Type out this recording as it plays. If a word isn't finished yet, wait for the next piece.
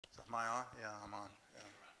Am I on? Yeah, I'm on.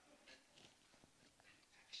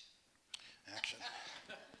 Yeah. Action.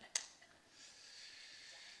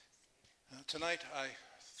 Tonight I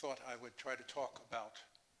thought I would try to talk about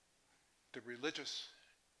the religious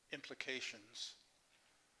implications,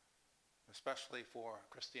 especially for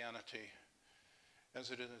Christianity, as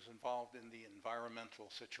it is involved in the environmental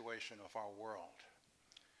situation of our world.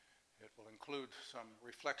 It will include some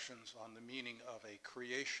reflections on the meaning of a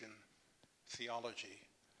creation theology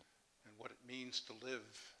and what it means to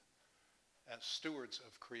live as stewards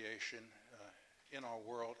of creation in our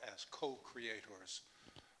world as co-creators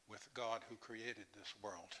with God who created this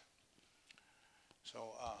world.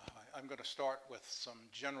 So I'm going to start with some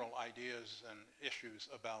general ideas and issues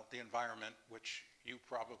about the environment, which you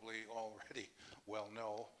probably already well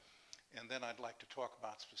know. And then I'd like to talk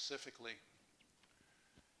about specifically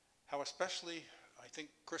how especially I think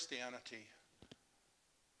Christianity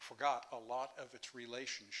forgot a lot of its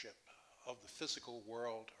relationship of the physical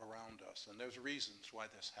world around us. And there's reasons why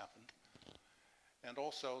this happened. And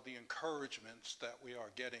also the encouragements that we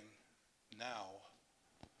are getting now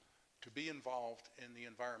to be involved in the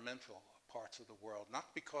environmental parts of the world,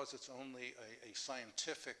 not because it's only a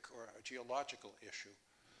scientific or a geological issue,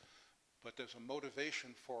 but there's a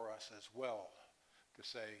motivation for us as well to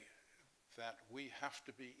say that we have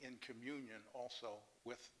to be in communion also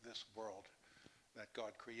with this world that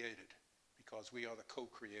God created, because we are the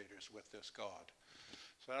co-creators with this God.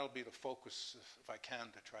 So that'll be the focus, if I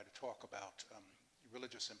can, to try to talk about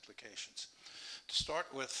religious implications. To start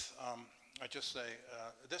with, I just say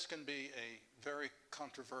this can be a very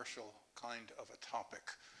controversial kind of a topic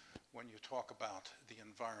when you talk about the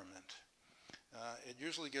environment. It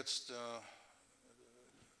usually gets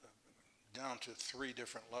down to three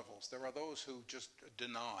different levels. There are those who just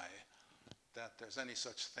deny that there's any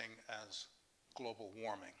such thing as global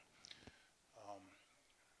warming.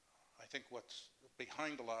 I think what's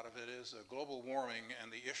behind a lot of it is global warming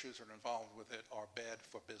and the issues that are involved with it are bad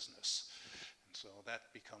for business. And so that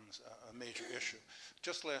becomes a major issue.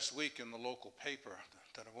 Just last week in the local paper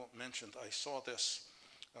that I won't mention, I saw this,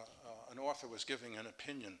 an author was giving an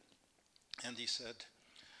opinion, and he said,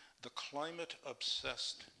 "The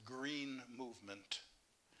climate-obsessed green movement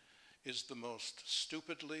is the most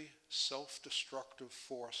stupidly self-destructive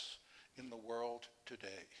force in the world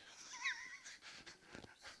today."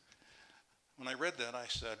 When I read that, I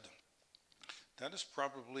said, that is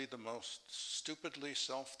probably the most stupidly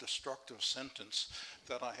self-destructive sentence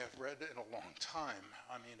that I have read in a long time.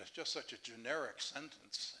 I mean, it's just such a generic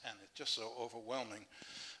sentence, and it's just so overwhelming.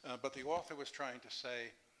 But the author was trying to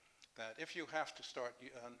say that if you have to start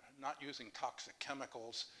not using toxic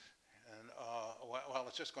chemicals, and well,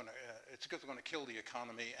 it's just going to kill the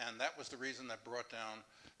economy, and that was the reason that brought down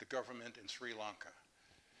the government in Sri Lanka.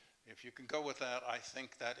 If you can go with that, I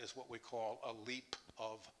think that is what we call a leap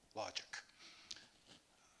of logic.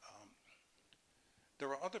 There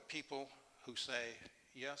are other people who say,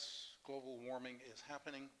 yes, global warming is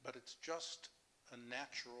happening, but it's just a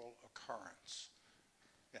natural occurrence.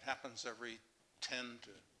 It happens every 10 to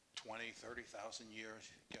 20, 30,000 years.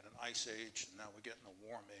 You get an ice age, and now we're getting a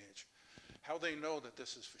warm age. How they know that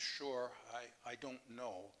this is for sure, I don't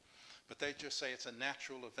know. But they just say it's a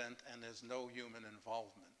natural event and there's no human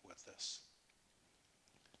involvement with this.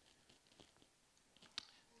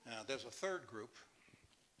 Now, there's a third group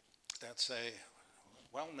that say,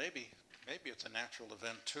 well, maybe it's a natural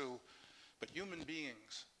event too, but human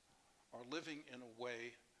beings are living in a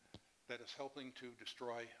way that is helping to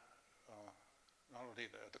destroy not only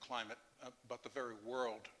the climate, but the very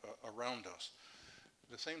world around us.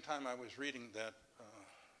 At the same time I was reading that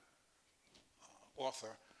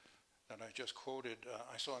author that I just quoted,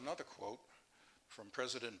 I saw another quote from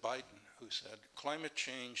President Biden who said, "Climate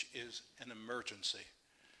change is an emergency.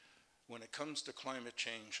 When it comes to climate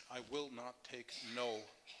change, I will not take no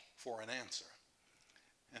for an answer."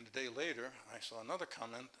 And a day later, I saw another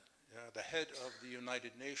comment. The head of the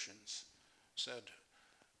United Nations said,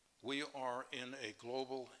 "We are in a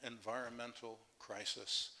global environmental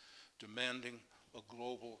crisis demanding a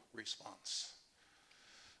global response."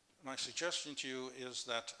 My suggestion to you is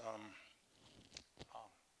that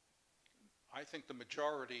I think the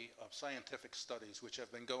majority of scientific studies which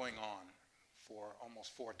have been going on for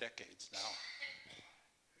almost 4 decades now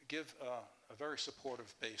give a very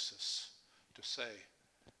supportive basis to say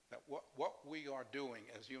that what we are doing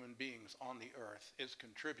as human beings on the earth is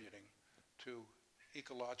contributing to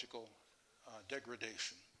ecological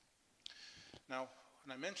degradation. Now,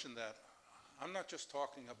 when I mention that, I'm not just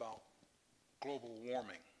talking about global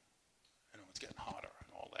warming. You know, it's getting hotter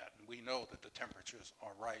and all that, and we know that the temperatures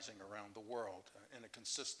are rising around the world in a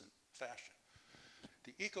consistent fashion.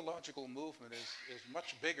 The ecological movement is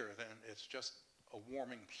much bigger than it's just a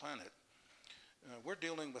warming planet. We're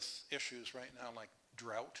dealing with issues right now like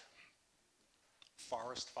drought,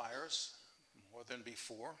 forest fires, more than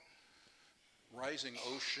before, rising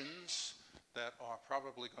oceans that are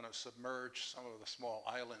probably going to submerge some of the small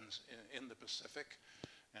islands in the Pacific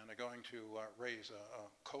and are going to raise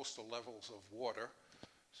coastal levels of water.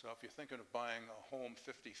 So if you're thinking of buying a home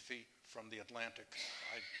 50 feet from the Atlantic,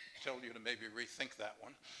 I'd tell you to maybe rethink that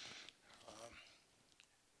one.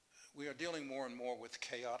 We are dealing more and more with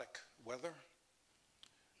chaotic weather.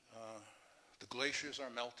 The glaciers are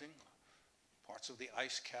melting. Parts of the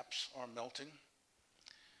ice caps are melting.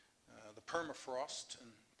 The permafrost in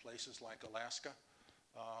places like Alaska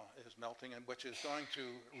is melting, and which is going to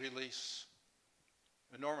release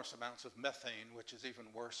enormous amounts of methane, which is even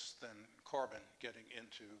worse than carbon getting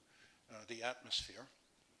into the atmosphere.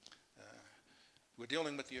 We're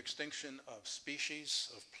dealing with the extinction of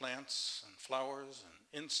species of plants and flowers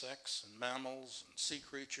and insects and mammals and sea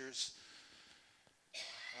creatures.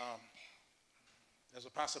 There's a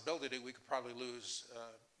possibility we could probably lose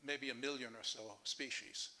maybe 1 million or so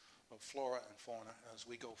species of flora and fauna as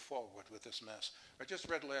we go forward with this mess. I just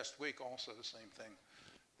read last week also the same thing.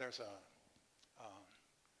 There's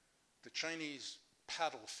the Chinese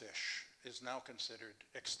paddlefish is now considered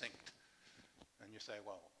extinct. And you say,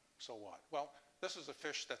 well, so what? Well, this is a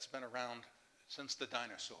fish that's been around since the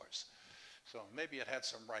dinosaurs. So maybe it had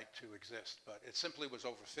some right to exist, but it simply was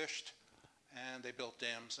overfished, and they built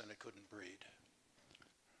dams and it couldn't breed.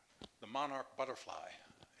 The monarch butterfly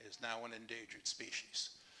is now an endangered species.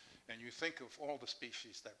 And you think of all the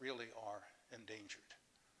species that really are endangered.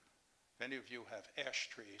 If any of you have ash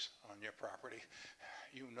trees on your property,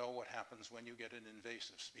 you know what happens when you get an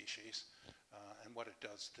invasive species and what it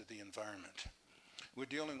does to the environment. We're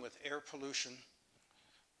dealing with air pollution.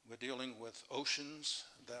 We're dealing with oceans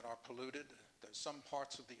that are polluted. There's some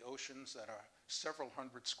parts of the oceans that are several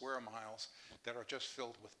hundred square miles that are just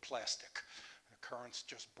filled with plastic. The currents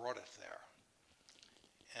just brought it there.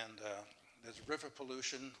 And there's river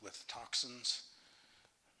pollution with toxins.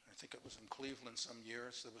 I think it was in Cleveland some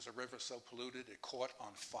years. There was a river so polluted it caught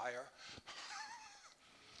on fire.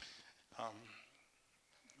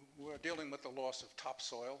 We're dealing with the loss of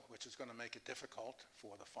topsoil, which is going to make it difficult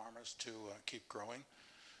for the farmers to keep growing.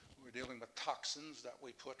 We're dealing with toxins that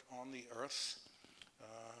we put on the earth,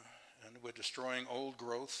 and we're destroying old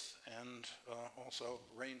growth and also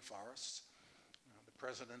rainforests. The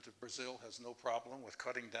president of Brazil has no problem with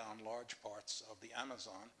cutting down large parts of the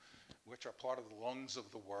Amazon, which are part of the lungs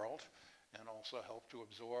of the world and also help to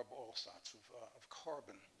absorb all sorts of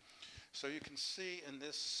carbon. So you can see in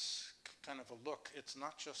this kind of a look, it's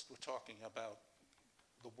not just we're talking about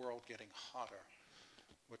the world getting hotter.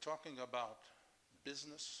 We're talking about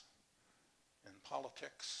business and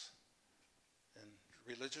politics and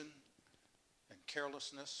religion and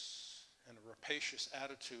carelessness and a rapacious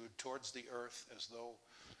attitude towards the earth as though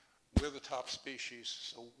we're the top species,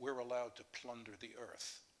 so we're allowed to plunder the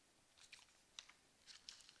earth.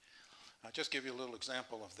 I'll just give you a little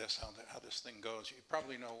example of this, how this thing goes. You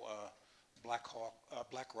probably know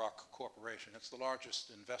BlackRock Corporation. It's the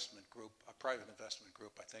largest investment group, a private investment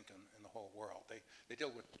group, I think, in the whole world. They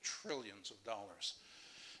deal with trillions of dollars.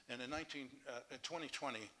 And in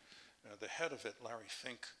 2020, the head of it, Larry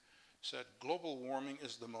Fink, said, global warming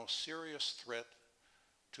is the most serious threat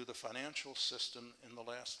to the financial system in the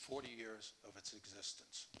last 40 years of its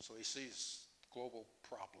existence. So he sees global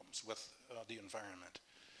problems with the environment.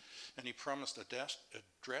 And he promised a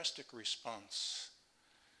drastic response.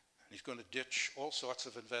 He's going to ditch all sorts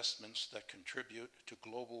of investments that contribute to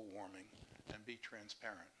global warming and be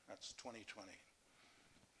transparent. That's 2020.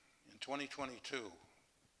 In 2022,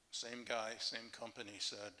 same guy, same company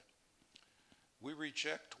said, we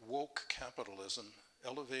reject woke capitalism,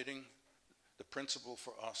 elevating the principle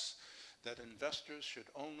for us that investors should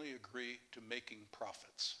only agree to making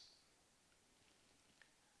profits.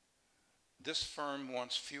 This firm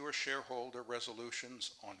wants fewer shareholder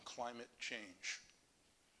resolutions on climate change.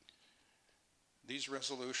 These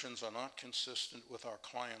resolutions are not consistent with our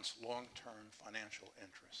clients' long-term financial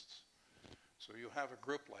interests. So you have a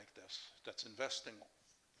group like this that's investing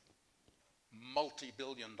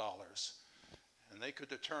multi-billion dollars, and they could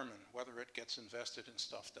determine whether it gets invested in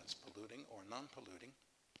stuff that's polluting or non-polluting.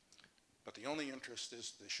 But the only interest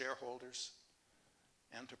is the shareholders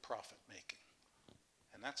and to profit making.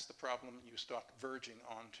 And that's the problem. You start verging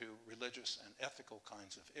onto religious and ethical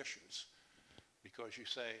kinds of issues, because you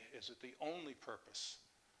say, is it the only purpose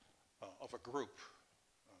of a group,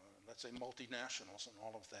 let's say multinationals and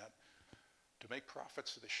all of that, to make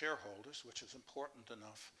profits for the shareholders, which is important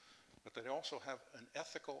enough, but they also have an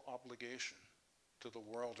ethical obligation to the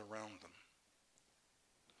world around them.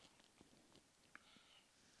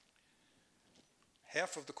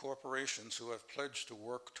 Half of the corporations who have pledged to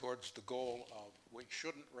work towards the goal of we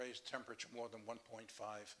shouldn't raise temperature more than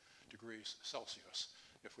 1.5 degrees Celsius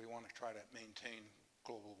if we want to try to maintain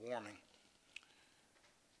global warming.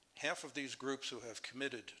 Half of these groups who have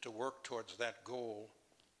committed to work towards that goal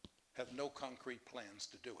have no concrete plans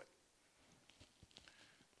to do it.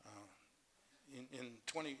 In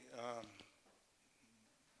 2020,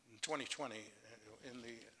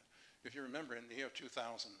 if you remember, in the year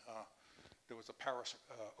 2000, there was a Paris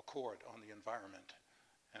Accord on the environment,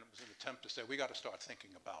 and it was an attempt to say we got to start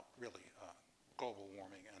thinking about really global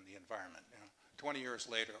warming and the environment. 20 years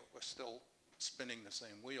later, we're still spinning the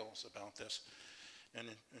same wheels about this. And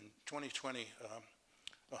in 2020,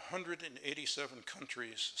 187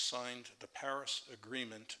 countries signed the Paris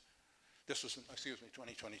Agreement. This was,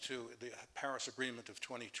 2022, the Paris Agreement of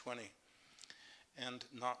 2020. And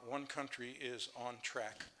not one country is on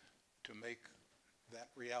track to make that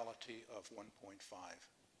reality of 1.5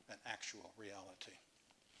 an actual reality.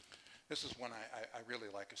 This is one I really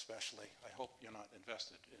like especially. I hope you're not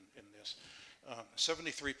invested in this.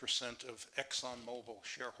 73% of ExxonMobil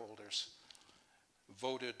shareholders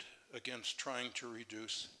voted against trying to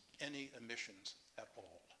reduce any emissions at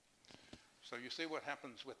all. So you see what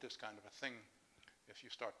happens with this kind of a thing if you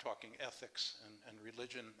start talking ethics and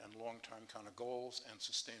religion and long-term kind of goals and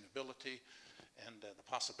sustainability and the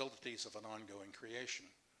possibilities of an ongoing creation.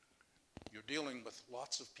 You're dealing with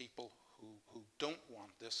lots of people who don't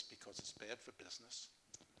want this because it's bad for business.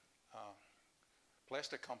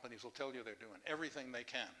 Plastic companies will tell you they're doing everything they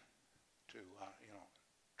can to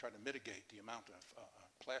try to mitigate the amount of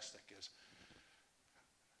plastic is.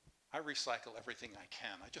 I recycle everything I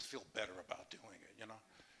can. I just feel better about doing it,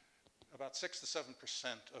 About 6 to 7%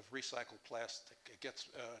 of recycled plastic gets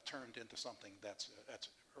turned into something that's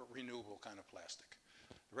a renewable kind of plastic.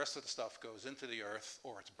 The rest of the stuff goes into the earth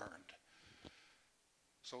or it's burned.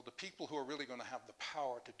 So the people who are really going to have the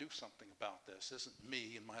power to do something about this isn't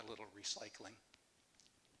me and my little recycling.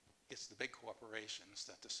 It's the big corporations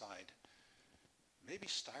that decide maybe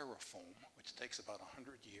styrofoam, which takes about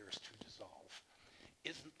 100 years to dissolve,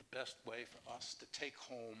 isn't the best way for us to take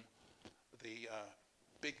home the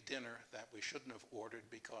big dinner that we shouldn't have ordered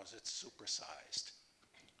because it's supersized.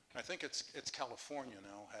 I think it's California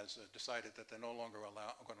now has decided that they're no longer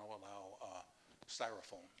going to allow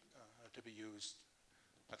styrofoam to be used,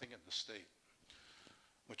 I think, in the state,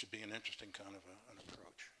 which would be an interesting kind of an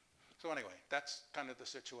approach. So anyway, that's kind of the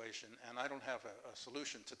situation, and I don't have a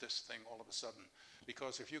solution to this thing all of a sudden,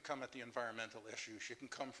 because if you come at the environmental issues, you can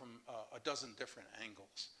come from a dozen different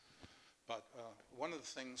angles. But one of the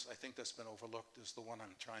things I think that's been overlooked is the one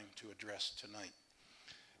I'm trying to address tonight.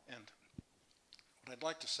 And what I'd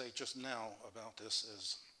like to say just now about this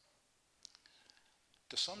is,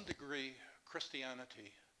 to some degree,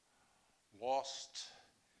 Christianity lost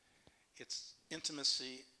its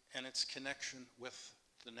intimacy and its connection with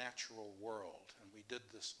the natural world, and we did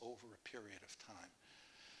this over a period of time.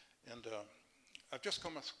 And I've just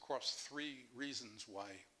come across 3 reasons why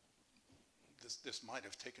this might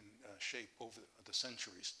have taken shape over the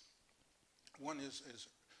centuries. One is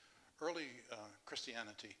early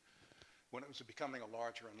Christianity, when it was becoming a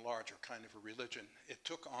larger and larger kind of a religion, it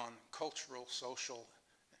took on cultural, social,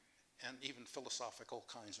 and even philosophical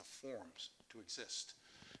kinds of forms to exist.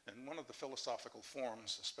 And one of the philosophical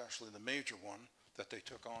forms, especially the major one that they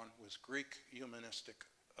took on, was Greek humanistic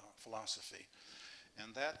philosophy.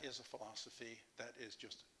 And that is a philosophy that is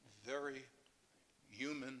just very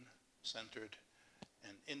human-centered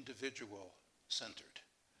and individual-centered.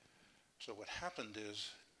 So what happened is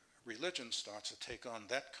religion starts to take on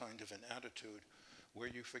that kind of an attitude where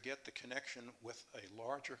you forget the connection with a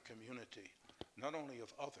larger community, not only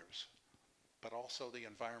of others, but also the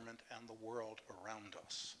environment and the world around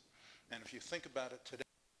us. And if you think about it today,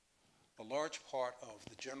 a large part of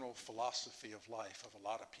the general philosophy of life of a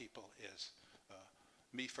lot of people is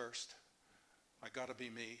me first, I gotta be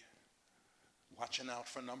me, watching out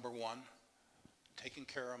for number one, taking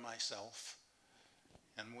care of myself.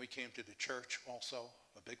 And when we came to the church also,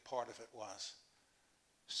 a big part of it was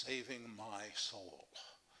saving my soul.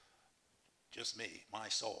 Just me, my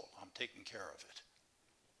soul, I'm taking care of it.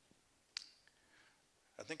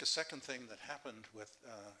 I think a second thing that happened with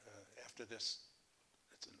after this,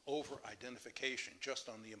 it's an over-identification just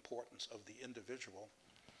on the importance of the individual.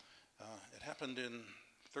 It happened in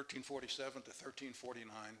 1347 to 1349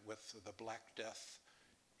 with the Black Death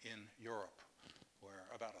in Europe, where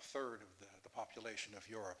about a third of the population of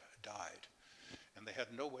Europe died. And they had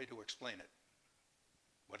no way to explain it.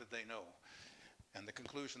 What did they know? And the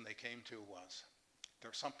conclusion they came to was,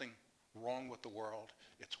 there's something wrong with the world.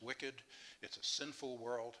 It's wicked. It's a sinful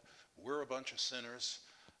world. We're a bunch of sinners.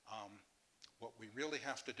 What we really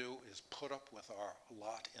have to do is put up with our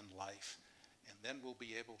lot in life, and then we'll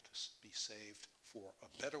be able to be saved for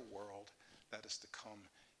a better world that is to come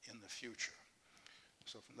in the future.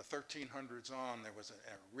 So from the 1300s on, there was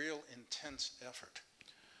a real intense effort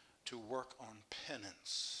to work on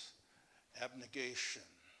penance, abnegation,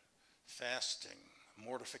 fasting,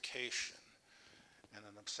 mortification, and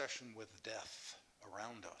an obsession with death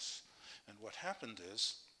around us. And what happened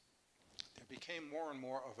is, there became more and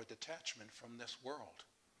more of a detachment from this world.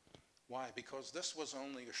 Why? Because this was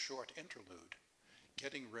only a short interlude,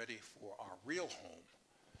 getting ready for our real home,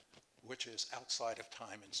 which is outside of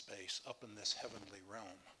time and space, up in this heavenly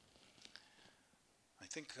realm. I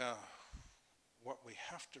think what we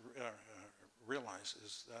have to realize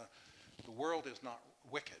is the world is not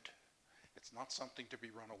wicked. It's not something to be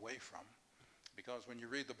run away from, because when you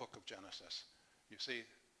read the book of Genesis, you see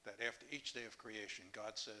that after each day of creation,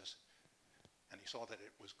 God says, and he saw that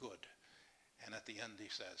it was good. And at the end he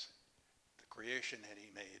says, the creation that he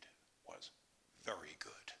made was very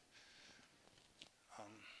good.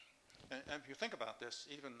 And if you think about this,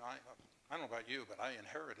 even I don't know about you, but I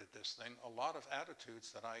inherited this thing. A lot of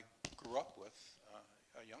attitudes that I grew up with,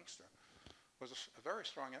 a youngster, was a very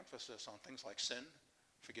strong emphasis on things like sin,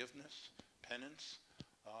 forgiveness, penance.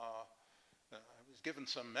 I was given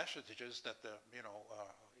some messages that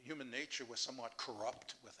human nature was somewhat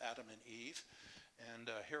corrupt with Adam and Eve, and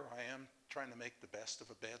here I am trying to make the best of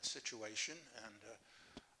a bad situation, and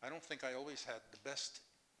I don't think I always had the best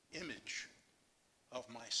image of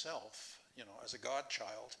myself, as a God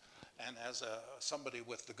child and as somebody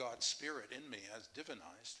with the God spirit in me as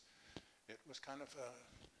divinized. It was kind of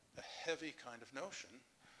a heavy kind of notion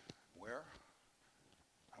where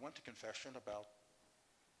I went to confession about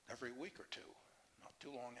every week or two, not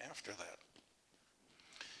too long after that.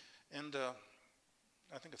 And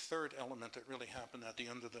I think a third element that really happened at the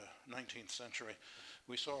end of the 19th century,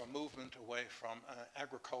 we saw a movement away from an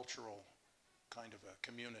agricultural kind of a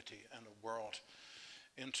community and a world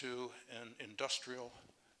into an industrial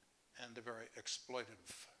and a very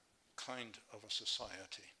exploitative kind of a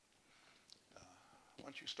society.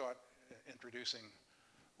 Once you start introducing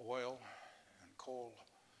oil and coal,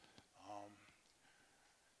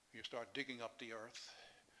 you start digging up the earth,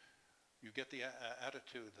 you get the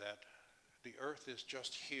attitude that the earth is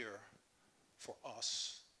just here for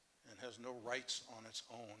us and has no rights on its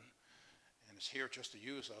own, and is here just to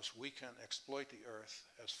use us. We can exploit the earth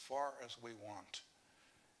as far as we want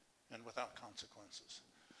and without consequences.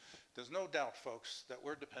 There's no doubt, folks, that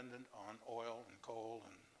we're dependent on oil and coal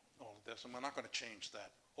and all of this, and we're not going to change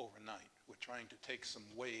that overnight. We're trying to take some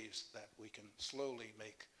ways that we can slowly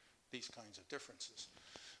make these kinds of differences.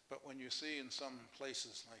 But when you see in some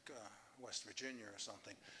places like West Virginia or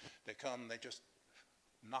something, they just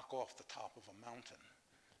knock off the top of a mountain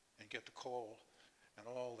and get the coal, and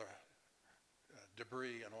all the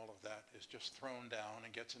debris and all of that is just thrown down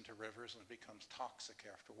and gets into rivers and becomes toxic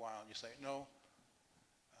after a while. And you say, no,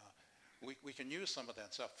 we can use some of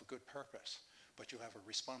that stuff for good purpose, but you have a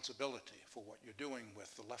responsibility for what you're doing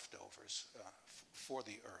with the leftovers for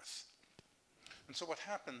the earth. And so what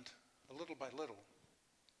happened, little by little,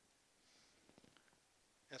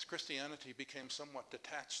 as Christianity became somewhat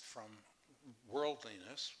detached from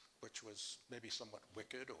worldliness, which was maybe somewhat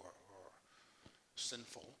wicked or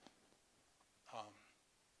sinful,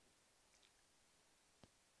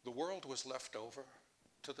 the world was left over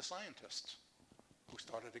to the scientists, who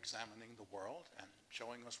started examining the world and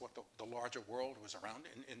showing us what the larger world was around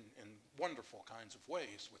in wonderful kinds of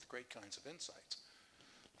ways with great kinds of insights.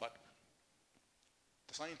 But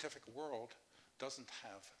the scientific world doesn't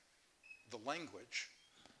have the language,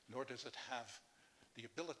 nor does it have the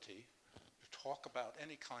ability to talk about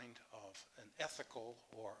any kind of an ethical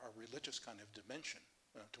or a religious kind of dimension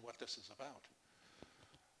to what this is about.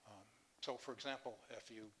 So, for example,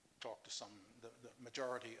 if you talk to the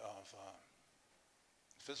majority of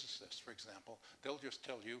physicists, for example, they'll just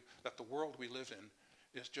tell you that the world we live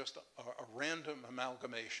in is just a random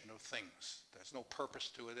amalgamation of things. There's no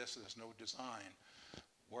purpose to this, there's no design.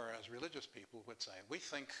 Whereas religious people would say, we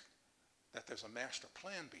think that there's a master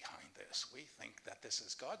plan behind this. We think that this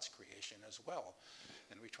is God's creation as well.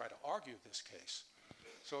 And we try to argue this case.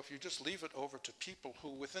 So if you just leave it over to people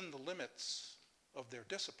who, within the limits of their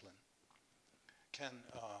discipline, can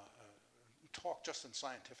talk just in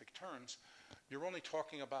scientific terms, you're only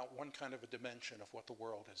talking about one kind of a dimension of what the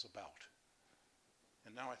world is about.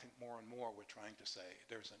 And now I think more and more we're trying to say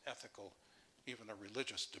there's an ethical, even a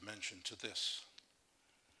religious dimension to this.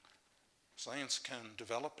 Science can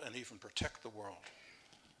develop and even protect the world,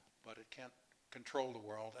 but it can't control the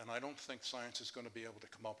world, and I don't think science is going to be able to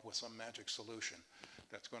come up with some magic solution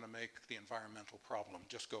that's going to make the environmental problem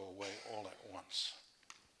just go away all at once.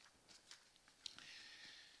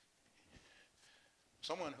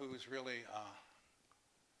 Someone who's really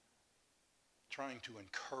trying to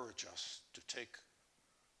encourage us to take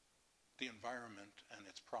the environment and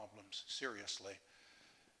its problems seriously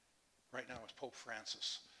right now is Pope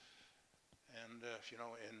Francis. And you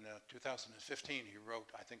know, in 2015 he wrote,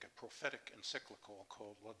 I think, a prophetic encyclical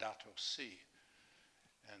called Laudato Si.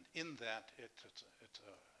 And in that,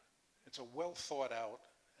 it's a well thought out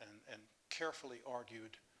and carefully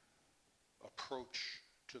argued approach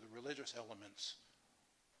to the religious elements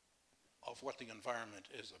of what the environment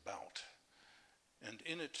is about. And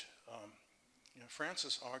in it, you know,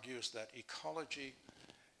 Francis argues that ecology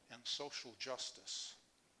and social justice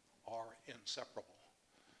are inseparable,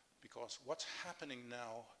 because what's happening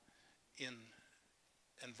now in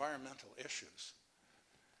environmental issues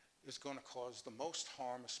is going to cause the most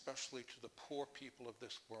harm, especially to the poor people of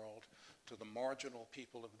this world, to the marginal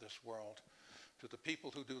people of this world, to the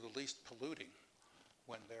people who do the least polluting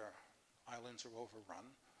when their islands are overrun,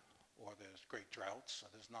 or there's great droughts, or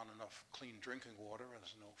there's not enough clean drinking water, or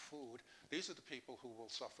there's no food. These are the people who will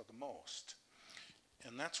suffer the most.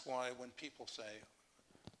 And that's why when people say,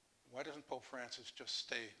 why doesn't Pope Francis just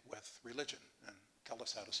stay with religion and tell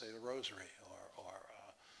us how to say the rosary, or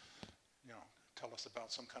you know, tell us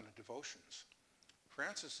about some kind of devotions?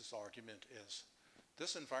 Francis's argument is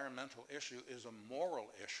this environmental issue is a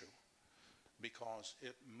moral issue because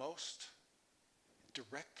it most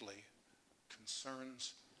directly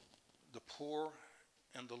concerns the poor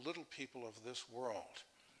and the little people of this world.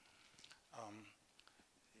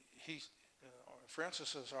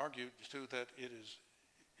 Francis has argued too that it is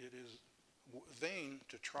vain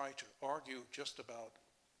to try to argue just about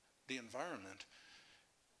the environment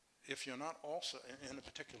if you're not also, in a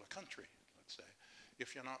particular country, let's say,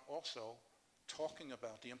 if you're not also talking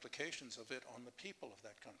about the implications of it on the people of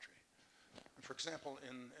that country. And for example,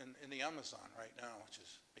 in the Amazon right now, which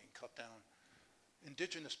is being cut down,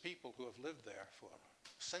 indigenous people who have lived there for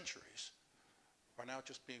centuries are now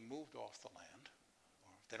just being moved off the land.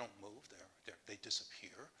 Or if they don't move, they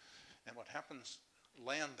disappear. And what happens,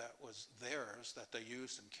 land that was theirs, that they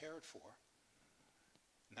used and cared for,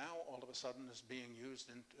 now all of a sudden is being used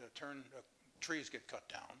and trees get cut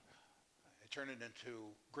down. They turn it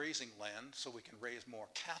into grazing land so we can raise more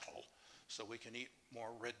cattle, so we can eat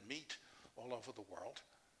more red meat all over the world.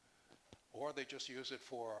 Or they just use it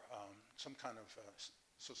for some kind of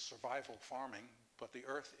survival farming, but the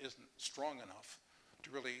earth isn't strong enough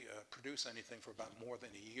to really produce anything for about more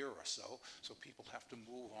than a year or so people have to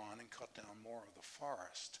move on and cut down more of the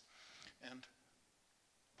forest. And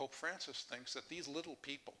Pope Francis thinks that these little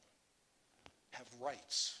people have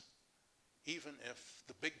rights, even if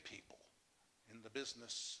the big people in the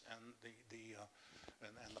business and the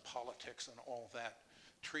politics and all that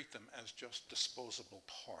treat them as just disposable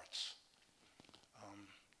parts.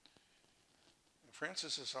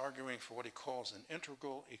 Francis is arguing for what he calls an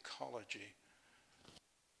integral ecology,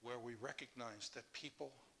 where we recognize that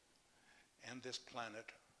people and this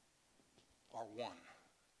planet are one,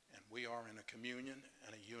 and we are in a communion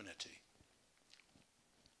and a unity.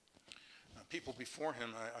 People before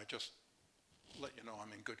him, I just let you know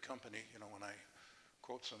I'm in good company, you know, when I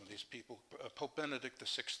quote some of these people. Pope Benedict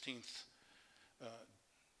XVI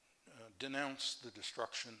denounced the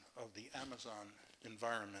destruction of the Amazon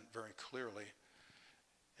environment very clearly,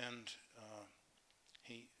 and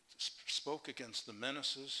he spoke against the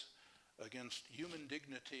menaces against human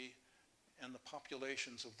dignity and the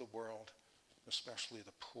populations of the world, especially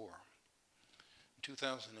the poor. In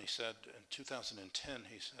 2010, he said,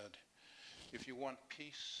 if you want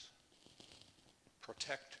peace,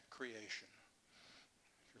 protect creation.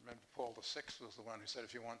 If you remember, Paul VI was the one who said,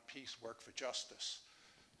 if you want peace, work for justice.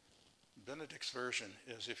 Benedict's version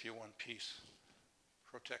is, if you want peace,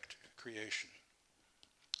 protect creation.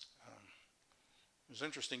 It was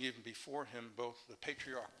interesting, even before him, both the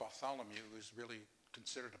Patriarch Bartholomew, who is really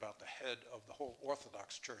considered about the head of the whole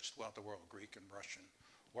Orthodox Church throughout the world, Greek and Russian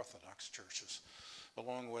Orthodox churches,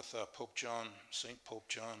 along with Pope John, St. Pope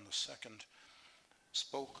John II,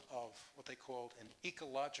 spoke of what they called an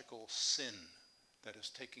ecological sin that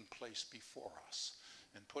is taking place before us,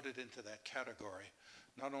 and put it into that category,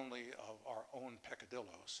 not only of our own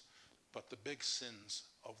peccadillos, but the big sins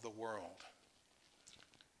of the world.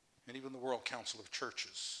 And even the World Council of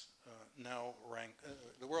Churches now rank,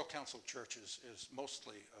 the World Council of Churches is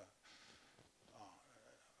mostly a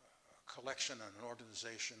collection and an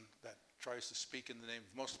organization that tries to speak in the name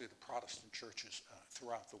of mostly the Protestant churches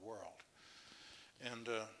throughout the world. And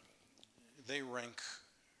they rank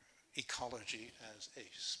ecology as a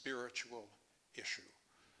spiritual issue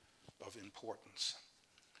of importance.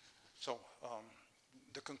 So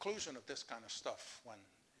the conclusion of this kind of stuff, when,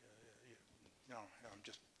 I'm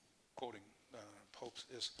just quoting popes,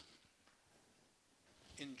 is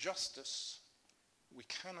injustice, we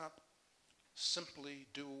cannot simply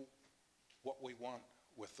do what we want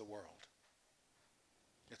with the world.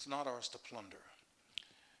 It's not ours to plunder.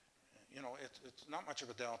 It's not much of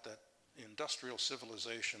a doubt that the industrial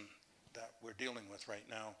civilization that we're dealing with right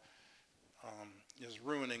now is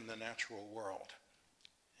ruining the natural world,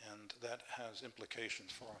 and that has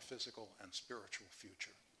implications for our physical and spiritual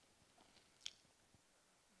future.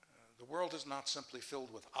 The world is not simply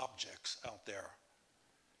filled with objects out there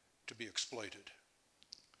to be exploited.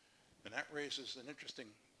 And that raises an interesting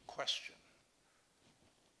question.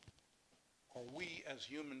 Are we as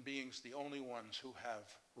human beings the only ones who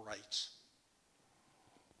have rights?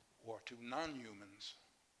 Or do non-humans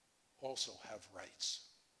also have rights?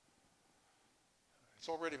 It's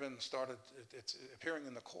already been started, it's appearing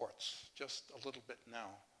in the courts just a little bit now.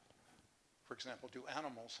 For example, do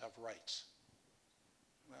animals have rights?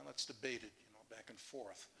 Well, it's debated, back and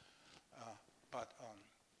forth. But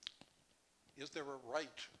is there a right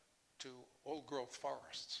to old-growth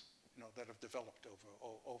forests, that have developed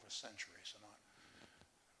over centuries and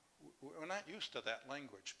on? We're not used to that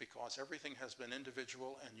language because everything has been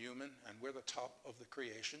individual and human, and we're the top of the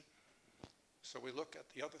creation. So we look at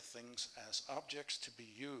the other things as objects to be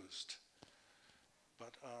used.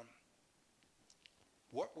 But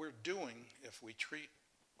what we're doing if we treat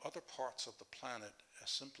other parts of the planet as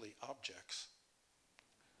simply objects,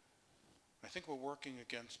 I think we're working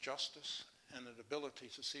against justice and an ability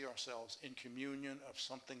to see ourselves in communion of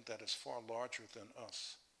something that is far larger than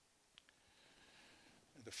us.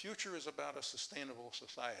 The future is about a sustainable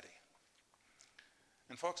society.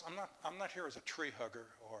 And folks, I'm not here as a tree hugger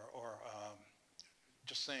or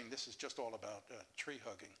just saying this is just all about tree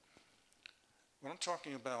hugging. What I'm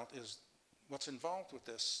talking about is what's involved with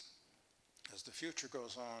this as the future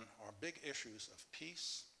goes on are big issues of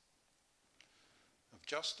peace, of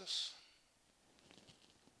justice,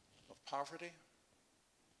 of poverty,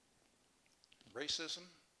 racism.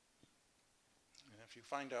 And if you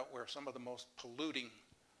find out where some of the most polluting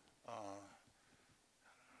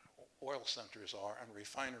oil centers are and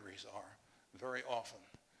refineries are, very often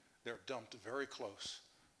they're dumped very close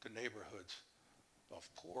to neighborhoods of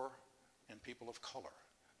poor and people of color.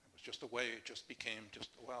 It was just a way, it just became just,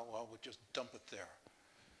 well, we'll just dump it there.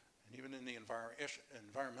 And even in the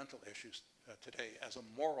environmental issues today, as a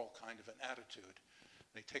moral kind of an attitude,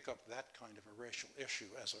 they take up that kind of a racial issue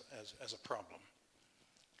as a problem.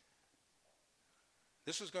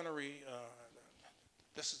 This is going to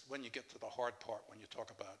this is when you get to the hard part when you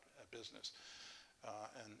talk about business.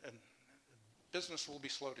 And business will be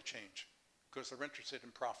slow to change because they're interested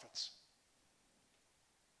in profits.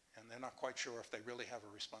 And they're not quite sure if they really have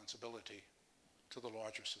a responsibility to the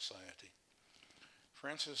larger society.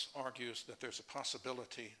 Francis argues that there's a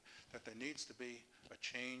possibility that there needs to be a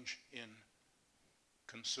change in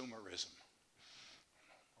consumerism.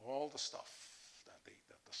 All the stuff, the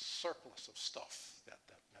surplus of stuff that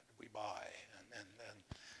we buy, and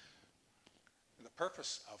the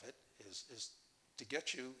purpose of it is to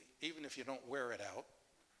get you, even if you don't wear it out,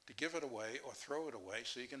 to give it away or throw it away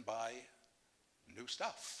so you can buy new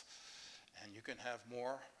stuff. And you can have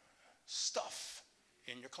more stuff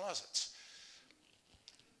in your closets.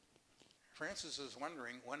 Francis is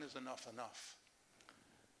wondering, when is enough enough?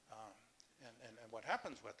 And what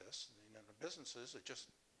happens with this, the businesses that just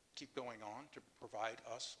keep going on to provide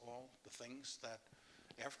us all the things that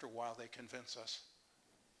after a while they convince us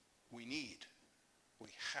we need. We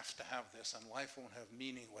have to have this, and life won't have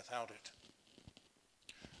meaning without it.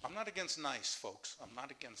 I'm not against nice, folks. I'm not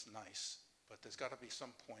against nice. But there's got to be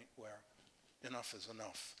some point where enough is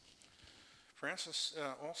enough. Francis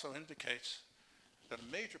also indicates that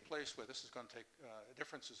a major place where this is going to take,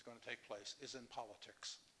 difference is going to take place is in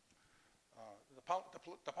politics.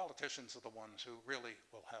 The politicians are the ones who really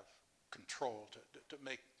will have control to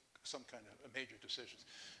make some kind of major decisions.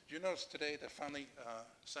 Do you notice today that finally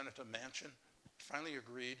Senator Manchin finally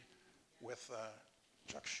agreed with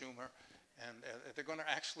Chuck Schumer, and they're going to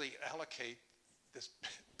actually allocate this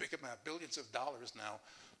big amount, billions of dollars now,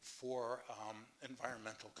 for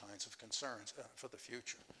environmental kinds of concerns for the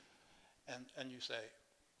future. And you say,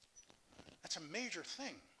 that's a major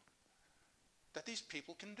thing that these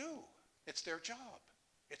people can do. It's their job.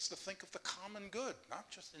 It's to think of the common good,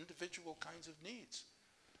 not just individual kinds of needs.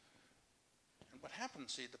 And what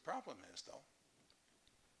happens, see, the problem is, though,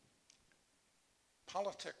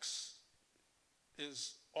 politics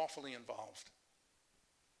is awfully involved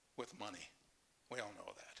with money. We all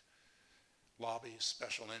know that. Lobbies,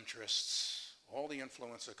 special interests, all the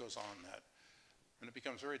influence that goes on that. And it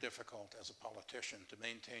becomes very difficult as a politician to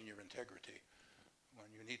maintain your integrity when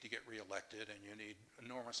you need to get reelected and you need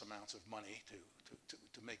enormous amounts of money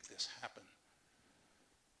to make this happen.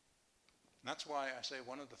 And that's why I say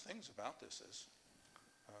one of the things about this is,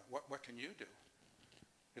 what can you do?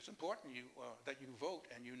 It's important that you vote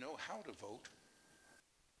and you know how to vote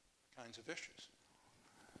kinds of issues.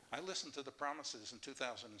 I listened to the promises in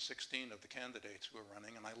 2016 of the candidates who were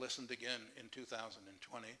running, and I listened again in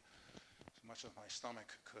 2020, as much as my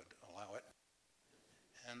stomach could allow it.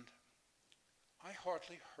 And I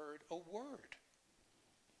hardly heard a word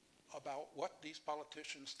about what these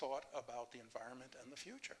politicians thought about the environment and the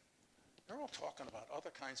future. They're all talking about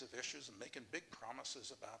other kinds of issues and making big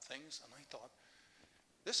promises about things, and I thought,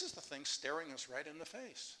 this is the thing staring us right in the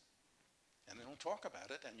face. And they don't talk about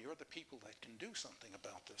it, and you're the people that can do something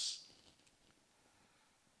about this.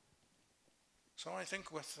 So I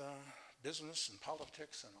think with business and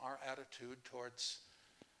politics and our attitude towards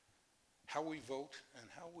how we vote and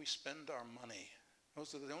how we spend our money,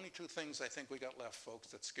 those are the only two things I think we got left, folks,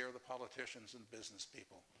 that scare the politicians and business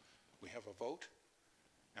people. We have a vote,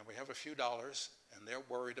 and we have a few dollars, and they're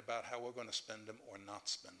worried about how we're going to spend them or not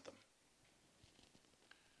spend them.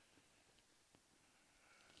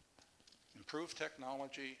 Improved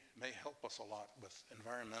technology may help us a lot with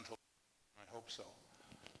environmental, I hope so,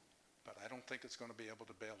 but I don't think it's going to be able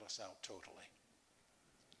to bail us out totally.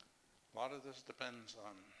 A lot of this depends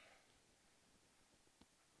on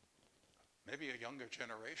maybe a younger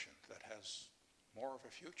generation that has more of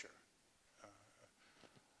a future.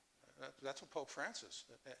 That's what Pope Francis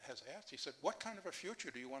has asked. He said, what kind of a future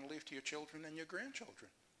do you want to leave to your children and your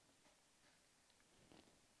grandchildren?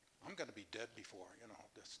 I'm going to be dead before,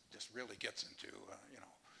 this really gets into,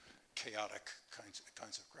 chaotic kinds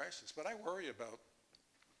of crisis. But I worry about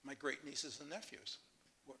my great nieces and nephews,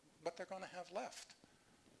 what they're going to have left.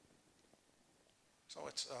 So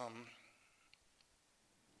it's,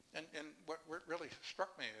 and what really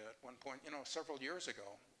struck me at one point, several years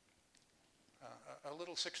ago, a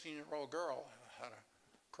little 16-year-old girl had to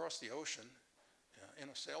cross the ocean in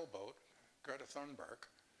a sailboat, Greta Thunberg,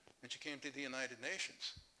 and she came to the United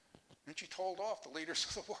Nations. And she told off the leaders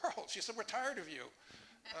of the world. She said, we're tired of you.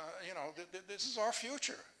 This is our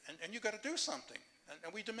future, and you got to do something.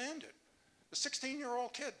 And we demand it. The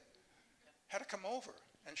 16-year-old kid had to come over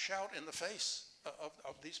and shout in the face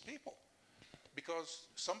of these people. Because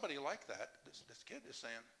somebody like that, this kid is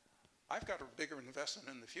saying, I've got a bigger investment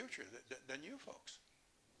in the future than you folks.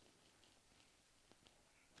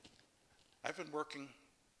 I've been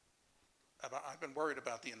worried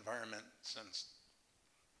about the environment since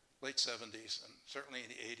late 70s and certainly in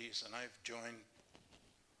the 80s, and I've joined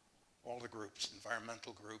all the groups,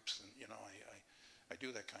 environmental groups, and I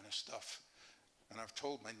do that kind of stuff. And I've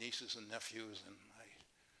told my nieces and nephews and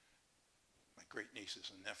my great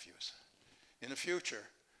nieces and nephews, in the future,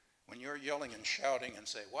 when you're yelling and shouting and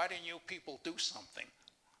say, why didn't you people do something?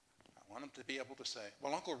 I want them to be able to say,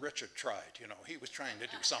 well, Uncle Richard tried, he was trying to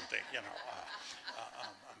do something, and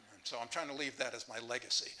so I'm trying to leave that as my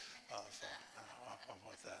legacy of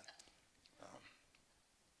that.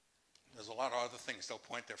 There's a lot of other things they'll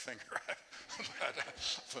point their finger at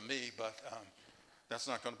for me, but that's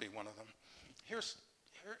not going to be one of them. Here's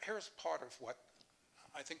part of what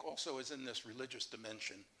I think also is in this religious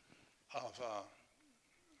dimension of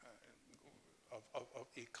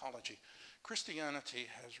ecology. Christianity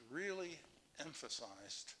has really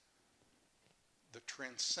emphasized the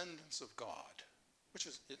transcendence of God, which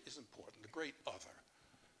is important, the great other.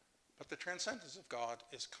 But the transcendence of God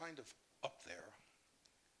is kind of up there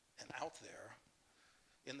and out there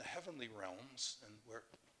in the heavenly realms, and we're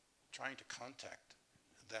trying to contact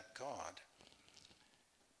that God.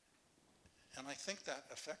 And I think that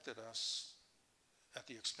affected us at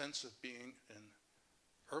the expense of being an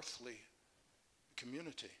earthly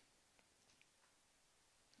community.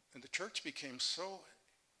 And the church became so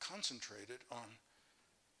concentrated on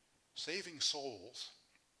saving souls,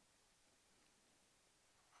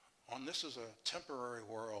 on this is a temporary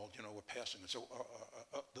world, we're passing. So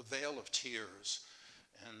the veil of tears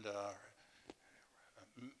and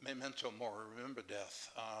memento mori, remember death,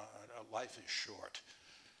 life is short.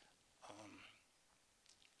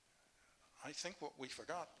 I think what we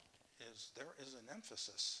forgot is there is an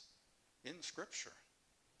emphasis in Scripture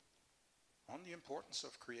on the importance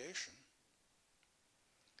of creation.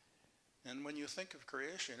 And when you think of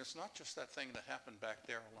creation, it's not just that thing that happened back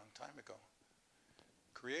there a long time ago.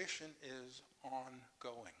 creation is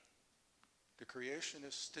ongoing. The creation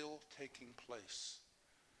is still taking place.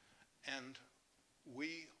 And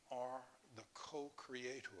we are the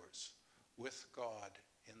co-creators with God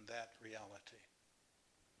in that reality.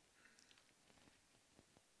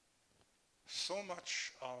 So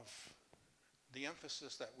much of the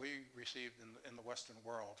emphasis that we received in the Western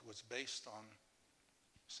world was based on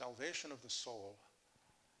salvation of the soul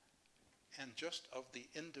and just of the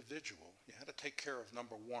individual. You had to take care of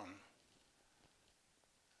number one.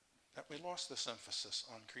 That we lost this emphasis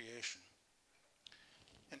on creation.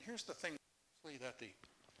 And here's the thing that the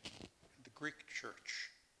Greek church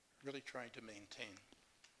really tried to maintain.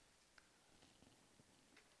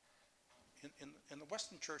 In the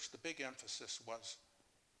Western church, the big emphasis was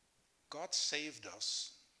God saved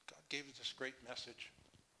us. God gave us this great message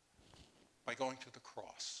by going to the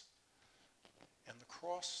cross. And the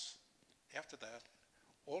cross, after that,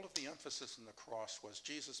 all of the emphasis in the cross was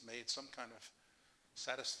Jesus made some kind of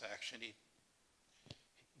satisfaction. He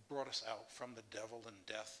brought us out from the devil and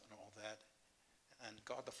death and all that. And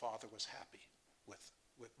God the Father was happy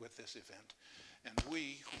with this event. And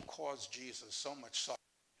we, who caused Jesus so much suffering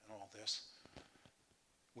and all this,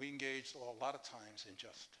 we engaged a lot of times in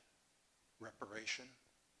just reparation,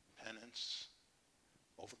 penance,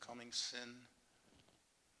 overcoming sin,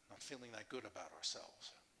 not feeling that good about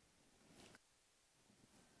ourselves.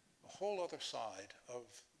 A whole other side of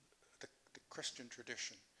the Christian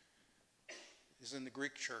tradition is in the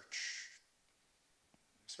Greek church,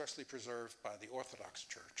 especially preserved by the Orthodox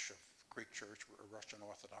Church of Greek Church, Russian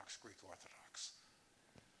Orthodox, Greek Orthodox.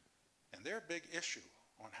 And their big issue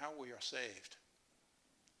on how we are saved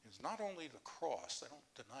is not only the cross, I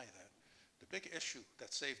don't deny that. The big issue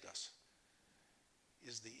that saved us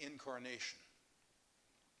is the incarnation.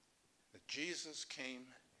 That Jesus came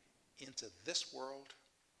into this world,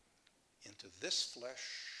 into this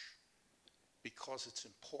flesh, because it's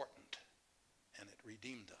important and it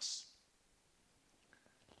redeemed us.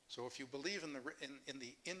 So if you believe in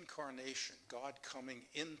the incarnation, God coming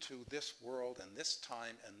into this world and this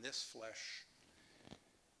time and this flesh,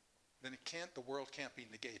 then the world can't be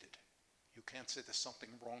negated. You can't say there's something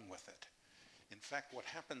wrong with it. In fact, what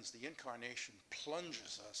happens, the incarnation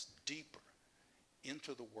plunges us deeper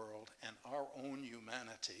into the world and our own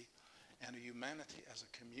humanity, and a humanity as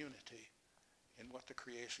a community in what the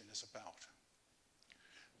creation is about.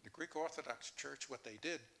 The Greek Orthodox Church, what they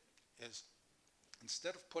did is,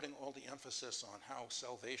 instead of putting all the emphasis on how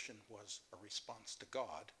salvation was a response to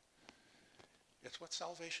God, it's what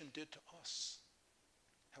salvation did to us,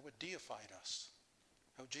 how it deified us,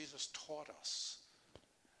 how Jesus taught us.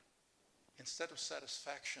 Instead of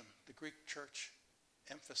satisfaction, the Greek church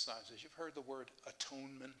emphasizes, you've heard the word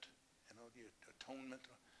atonement, the atonement.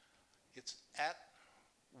 It's at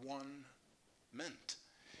one meant.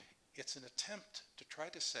 It's an attempt to try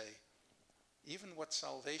to say, even what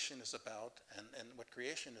salvation is about and what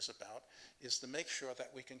creation is about is to make sure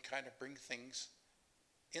that we can kind of bring things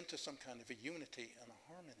into some kind of a unity and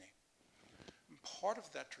a harmony. And part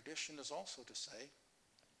of that tradition is also to say,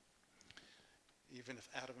 even if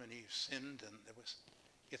Adam and Eve sinned, and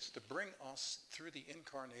it's to bring us through the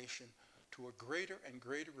incarnation to a greater and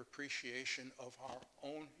greater appreciation of our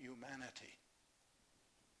own humanity.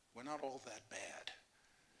 We're not all that bad.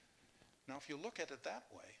 Now, if you look at it that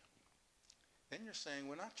way, then you're saying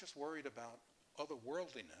we're not just worried about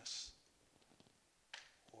otherworldliness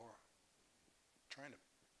or trying to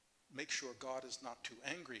make sure God is not too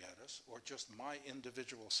angry at us or just my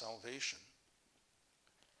individual salvation.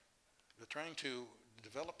 We're trying to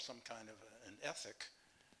develop some kind of an ethic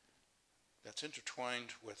that's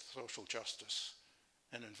intertwined with social justice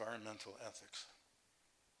and environmental ethics.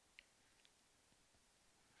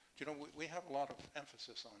 You know, we have a lot of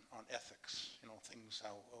emphasis on ethics, things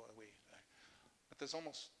how but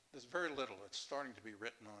there's very little. It's starting to be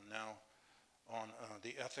written on now on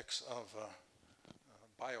the ethics of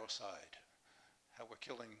biocide, how we're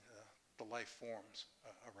killing the life forms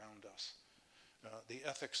around us. The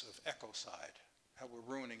ethics of ecocide, how we're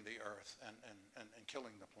ruining the earth and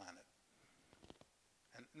killing the planet.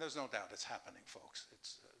 And there's no doubt it's happening, folks.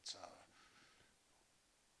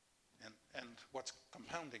 And what's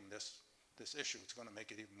compounding this issue, it's going to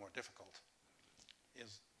make it even more difficult,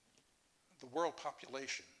 is the world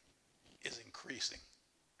population is increasing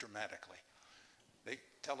dramatically. They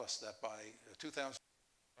tell us that by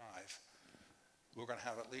 2005, we're going to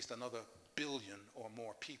have at least another billion or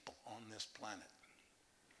more people on this planet.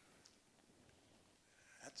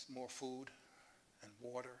 That's more food and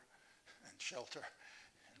water and shelter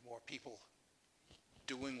and more people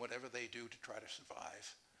doing whatever they do to try to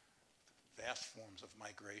survive. Vast forms of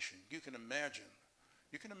migration. You can imagine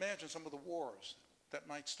You can imagine some of the wars that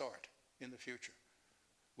might start in the future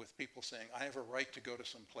with people saying, I have a right to go to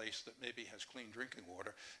some place that maybe has clean drinking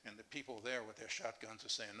water, and the people there with their shotguns are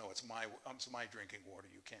saying, no, it's my drinking water,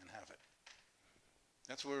 you can't have it.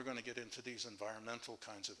 That's where we're going to get into these environmental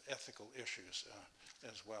kinds of ethical issues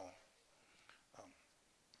as well.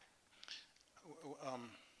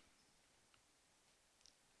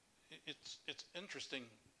 It's interesting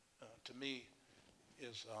to me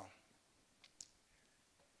is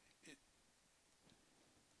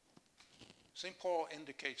St. Paul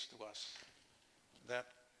indicates to us that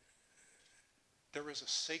there is a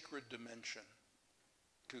sacred dimension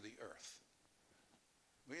to the earth.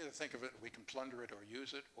 We either think of it, we can plunder it or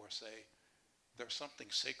use it, or say there's something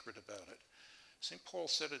sacred about it. St. Paul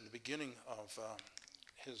said at the beginning of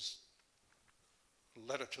his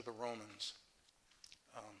letter to the Romans,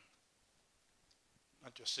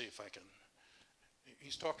 I'll just see if I can,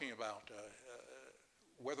 he's talking about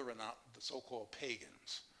whether or not the so-called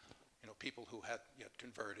pagans, people who had yet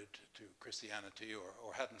converted to Christianity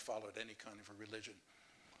or hadn't followed any kind of a religion,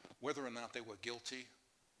 whether or not they were guilty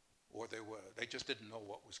or they just didn't know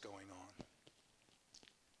what was going on.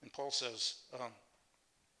 And Paul says,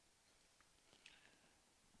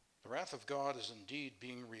 the wrath of God is indeed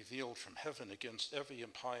being revealed from heaven against every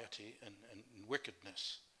impiety and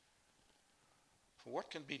wickedness. For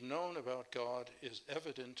what can be known about God is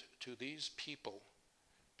evident to these people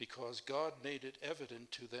because God made it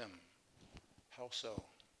evident to them. How so?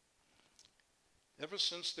 Ever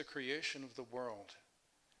since the creation of the world,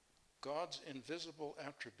 God's invisible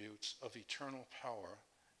attributes of eternal power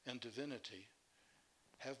and divinity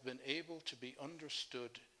have been able to be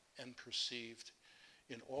understood and perceived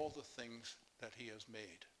in all the things that he has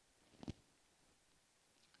made.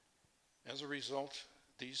 As a result,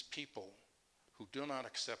 these people who do not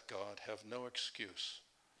accept God have no excuse,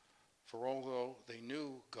 for although they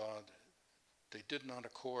knew God, they did not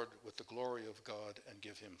accord with the glory of God and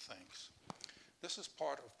give him thanks. This is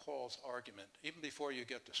part of Paul's argument, even before you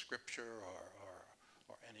get to scripture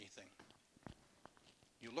or anything.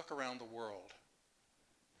 You look around the world.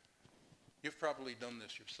 You've probably done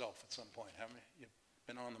this yourself at some point, haven't you? You've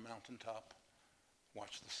been on the mountaintop,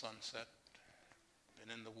 watched the sunset,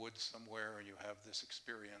 been in the woods somewhere, and you have this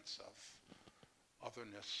experience of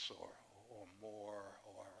otherness or more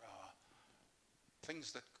or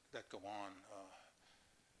things that go on.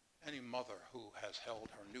 Any mother who has held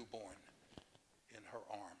her newborn in her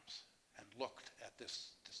arms and looked at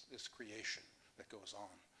this creation that goes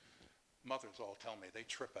on. Mothers all tell me they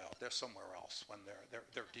trip out. They're somewhere else when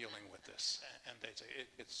they're dealing with this, and they say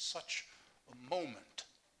it's such a moment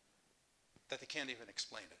that they can't even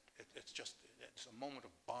explain it. It's a moment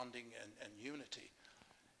of bonding and unity.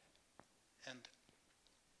 And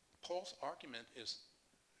Paul's argument is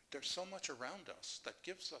there's so much around us that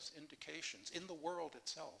gives us indications in the world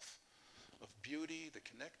itself of beauty, the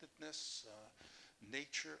connectedness,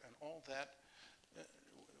 nature, and all that.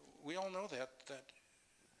 We all know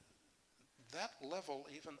that level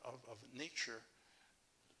even of nature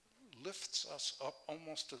lifts us up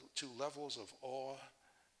almost to levels of awe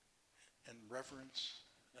and reverence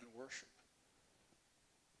and worship.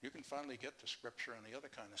 You can finally get to scripture and the other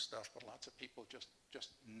kind of stuff, but lots of people just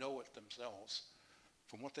know it themselves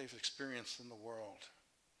from what they've experienced in the world.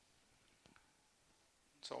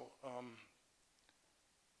 So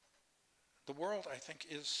the world, I think,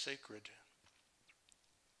 is sacred.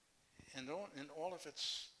 And in all of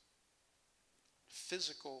its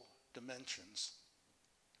physical dimensions,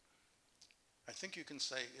 I think you can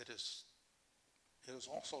say it is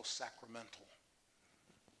also sacramental.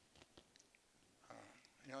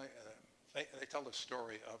 They tell the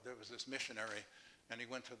story of there was this missionary, and he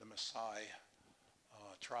went to the Maasai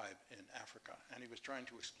tribe in Africa, and he was trying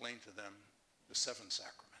to explain to them the 7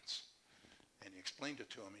 sacraments. And he explained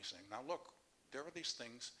it to them. He's saying, now look, there are these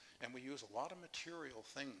things, and we use a lot of material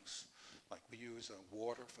things. Like we use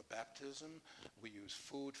water for baptism, we use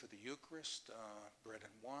food for the Eucharist, bread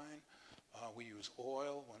and wine. We use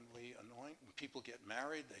oil when we anoint. When people get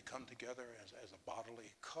married, they come together as a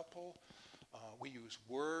bodily couple. We use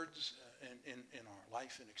words in our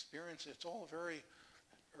life and experience. It's all very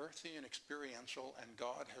earthy and experiential, and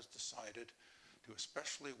God has decided to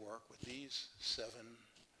especially work with these 7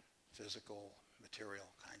 physical, material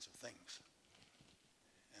kinds of things.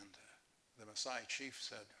 And the Maasai chief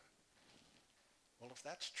said, well, if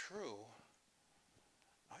that's true,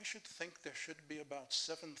 I should think there should be about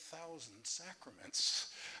 7,000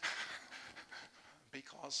 sacraments.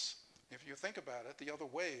 Because if you think about it, the other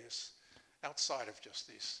ways outside of just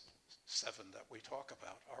these 7 that we talk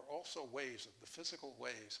about are also ways of the physical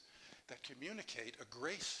ways that communicate a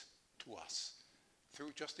grace to us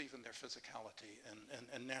through just even their physicality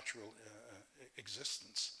and natural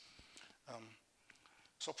existence.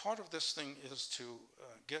 So part of this thing is to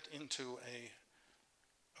get into a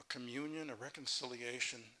communion, a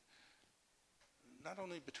reconciliation, not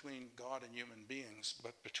only between God and human beings,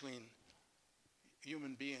 but between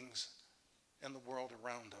human beings and the world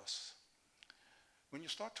around us. When you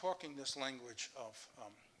start talking this language of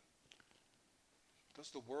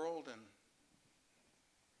does the world and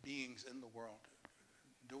beings in the world,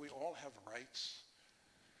 do we all have rights?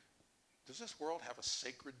 Does this world have a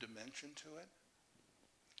sacred dimension to it?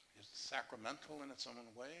 Is it sacramental in its own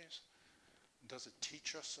ways? Does it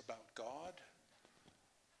teach us about God?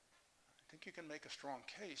 I think you can make a strong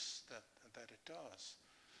case that it does.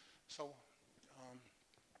 So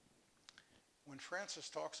when Francis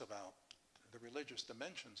talks about the religious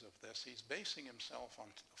dimensions of this, he's basing himself on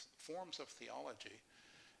forms of theology.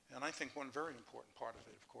 And I think one very important part of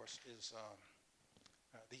it, of course, is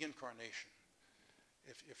the incarnation.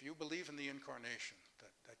 If you believe in the incarnation,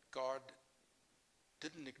 that God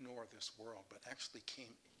didn't ignore this world, but actually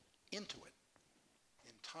came into it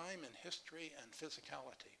in time and history and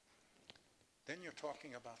physicality, then you're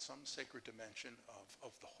talking about some sacred dimension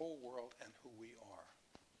of the whole world and who we are.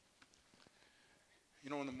 You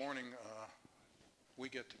know, in the morning, we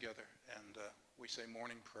get together and we say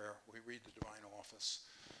morning prayer. We read the Divine Office,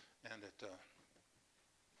 and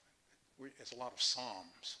it's a lot of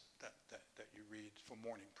Psalms that you read for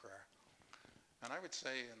morning prayer. And I would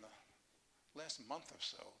say in the last month or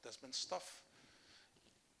so, there's been stuff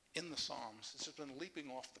in the Psalms that's just been leaping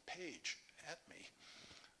off the page at me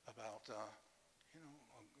about,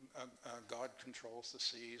 God controls the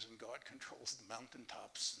seas, and God controls the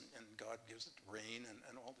mountaintops, and God gives it rain,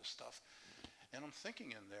 and all this stuff. And I'm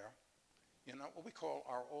thinking in there, what we call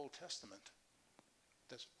our Old Testament,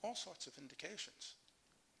 there's all sorts of indications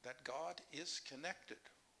that God is connected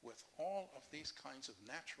with all of these kinds of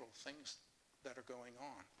natural things that are going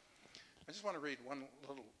on. I just want to read one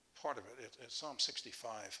little part of it. It's Psalm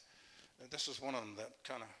 65. This is one of them that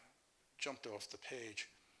kind of jumped off the page.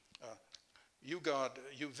 You, God,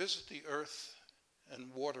 you visit the earth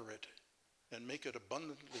and water it and make it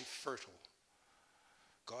abundantly fertile.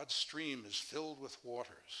 God's stream is filled with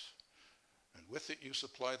waters, and with it you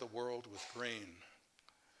supply the world with grain.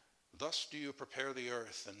 Thus do you prepare the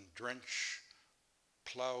earth and drench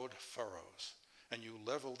plowed furrows, and you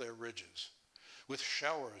level their ridges. With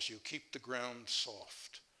showers you keep the ground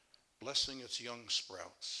soft, blessing its young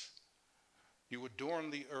sprouts. You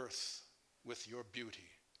adorn the earth with your beauty.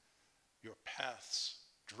 Your paths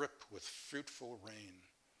drip with fruitful rain.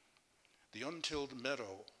 The untilled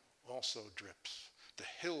meadow also drips. The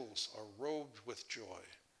hills are robed with joy.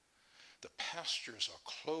 The pastures are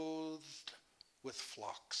clothed with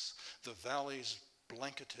flocks. The valleys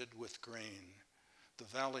blanketed with grain. The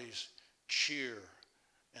valleys cheer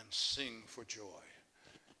and sing for joy.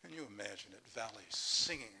 Can you imagine it? Valleys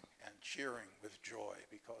singing and cheering with joy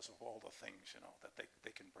because of all the things, that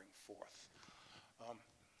they can bring forth.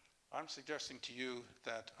 I'm suggesting to you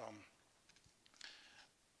that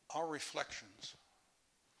our reflections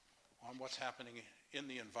on what's happening in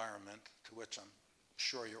the environment, to which I'm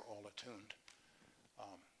sure you're all attuned,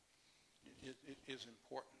 it is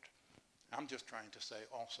important. I'm just trying to say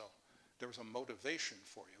also, there's a motivation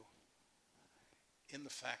for you in the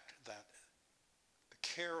fact that the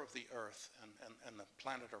care of the earth and the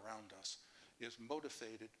planet around us is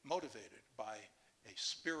motivated by a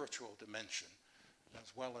spiritual dimension,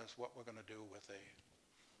 as well as what we're going to do with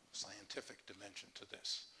a scientific dimension to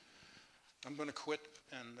this. I'm going to quit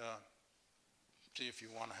and see if you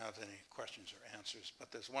want to have any questions or answers,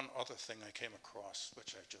 but there's one other thing I came across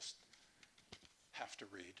which I just have to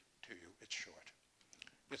read to you. It's short.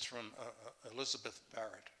 It's from Elizabeth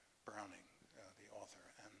Barrett Browning, the author,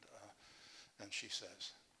 and she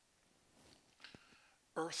says,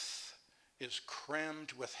 "Earth is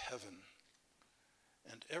crammed with heaven,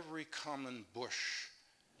 and every common bush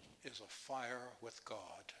is afire with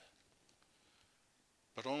God.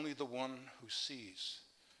 But only the one who sees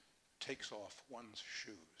takes off one's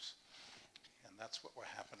shoes." And that's what we're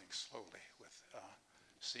happening slowly with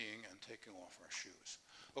seeing and taking off our shoes.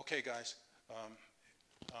 Okay, guys,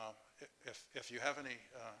 if you have any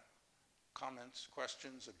comments,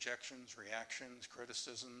 questions, objections, reactions,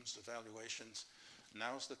 criticisms, evaluations,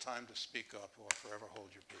 now's the time to speak up or forever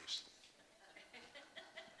hold your peace.